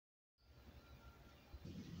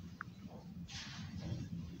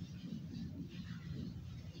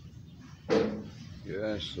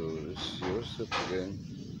Yeah, so this is your Sept again,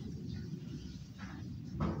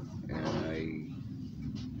 and I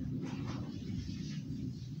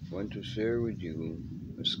want to share with you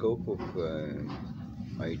a scope of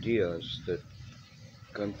ideas that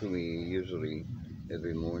come to me usually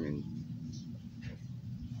every morning.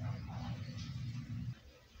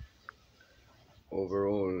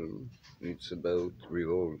 Overall, it's about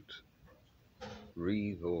revolt,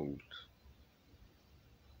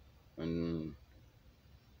 and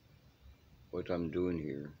what I'm doing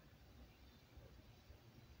here.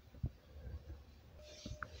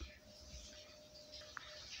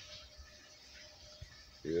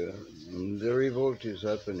 Yeah, and the revolt is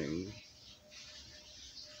happening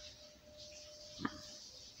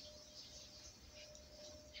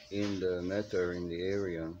in the matter in the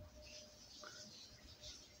area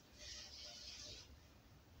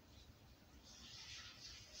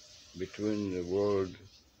between the world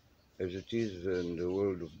as it is and the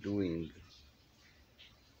world of doing.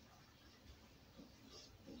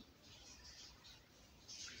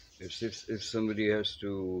 If somebody has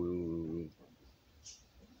to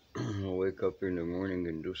wake up in the morning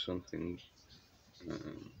and do something uh,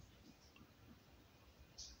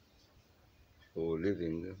 for a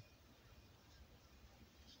living,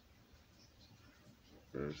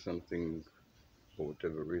 or something for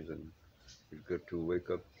whatever reason, you've got to wake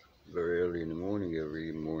up very early in the morning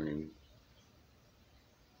every morning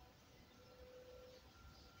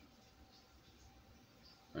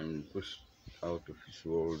and push out of his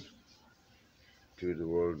world to the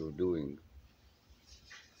world of doing.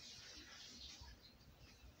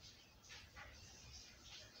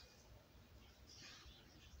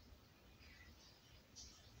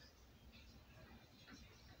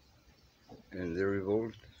 And the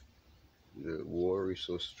revolt, the war is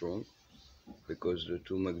so strong because the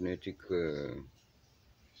two magnetic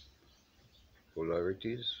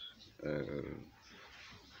polarities. Uh,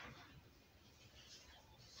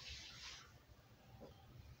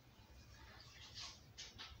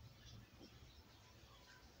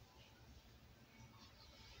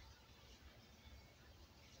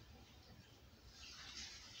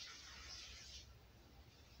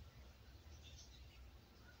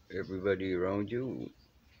 Everybody around you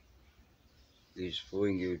is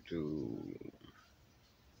pulling you to,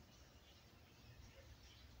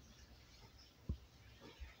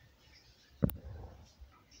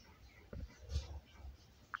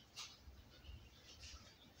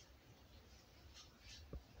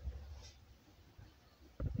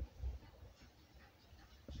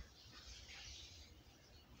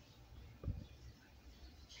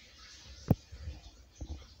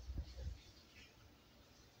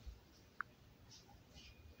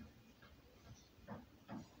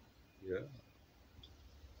 yeah.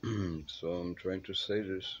 So I'm trying to say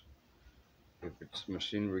this, if it's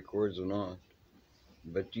machine records or not.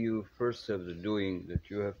 But you first have the doing that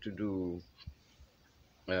you have to do,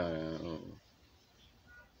 uh,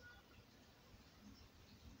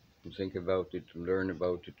 think about it, learn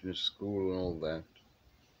about it in school and all that.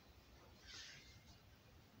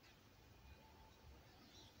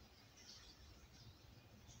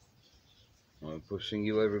 Pushing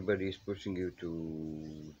you, everybody is pushing you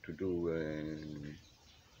to do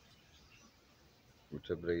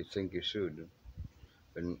whatever they think you should.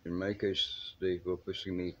 And in my case, they were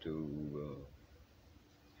pushing me to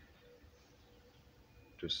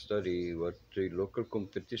study what the local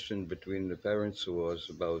competition between the parents was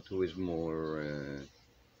about, who is more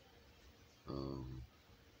um,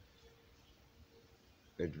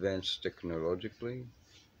 advanced technologically.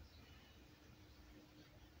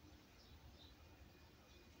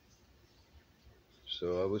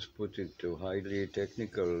 So I was put into highly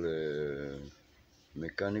technical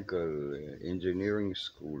mechanical engineering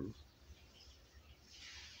school,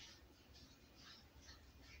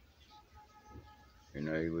 and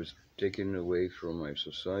I was taken away from my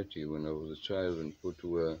society when I was a child and put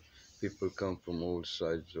to a people come from all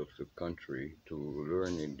sides of the country to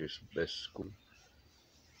learn in this best school.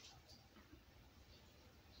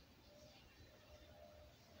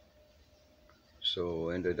 So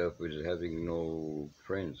ended up with having no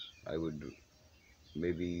friends. I would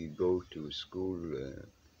maybe go to school,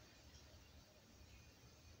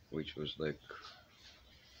 which was like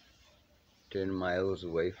 10 miles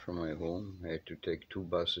away from my home. I had to take two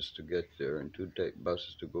buses to get there and two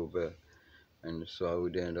buses to go back. And so I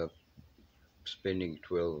would end up spending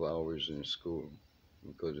 12 hours in school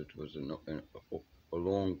because it was a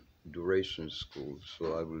long duration school.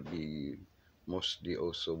 So I would be mostly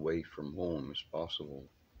also away from home as possible.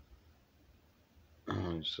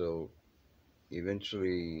 So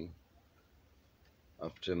eventually,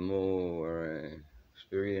 after more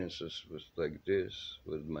experiences was like this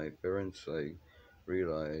with my parents, I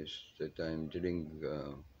realized that I'm dealing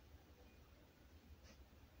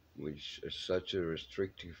with such a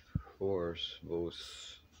restrictive force, both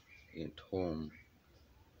at home,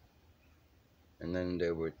 and then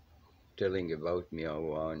they were telling about me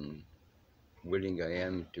how unwilling I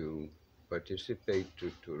am to participate,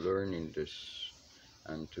 to learn in this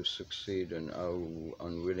and to succeed, and how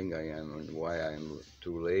unwilling I am, and why I'm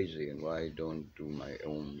too lazy, and why I don't do my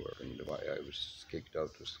own work, and why I was kicked out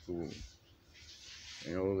of school,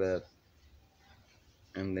 and all that.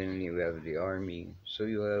 And then you have the army, so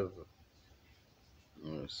you have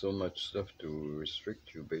so much stuff to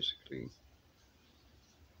restrict you, basically.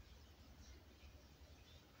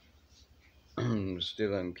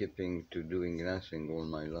 Still, I'm keeping to doing nothing all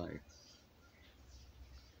my life.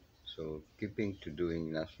 So, keeping to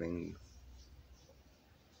doing nothing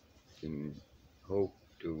in hope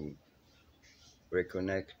to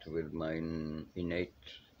reconnect with my innate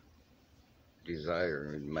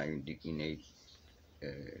desire, with my innate uh,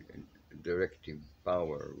 directive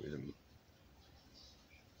power, with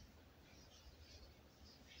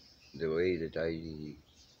the way that I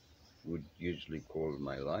would usually call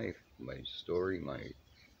my life, my story, my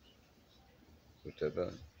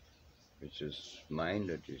whatever, which is mine,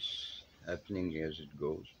 that is happening as it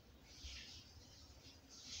goes.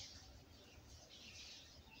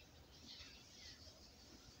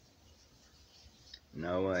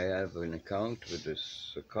 Now I have an account with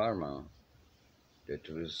this karma that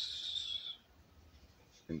was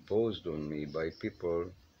imposed on me by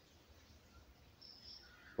people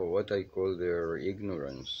for what I call their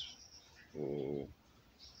ignorance, or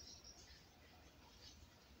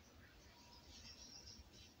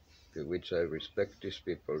which I respect these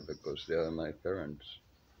people because they are my parents.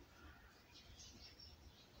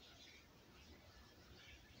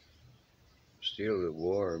 Still, the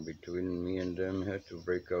war between me and them had to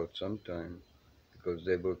break out sometime because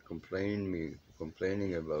they were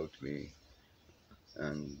complaining about me,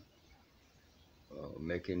 and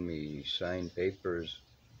making me sign papers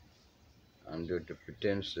under the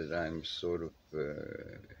pretense that I'm sort of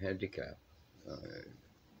handicapped, uh,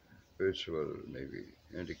 virtual maybe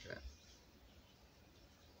handicap,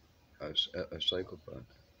 a psychopath,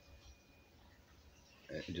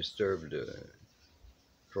 disturbed,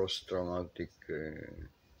 post-traumatic.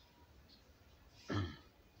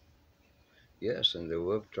 Yes, and there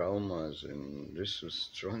were traumas, and this was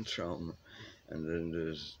strong trauma, and then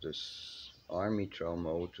there's this army trauma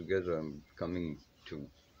altogether. I'm coming to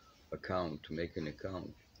account, to make an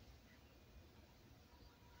account.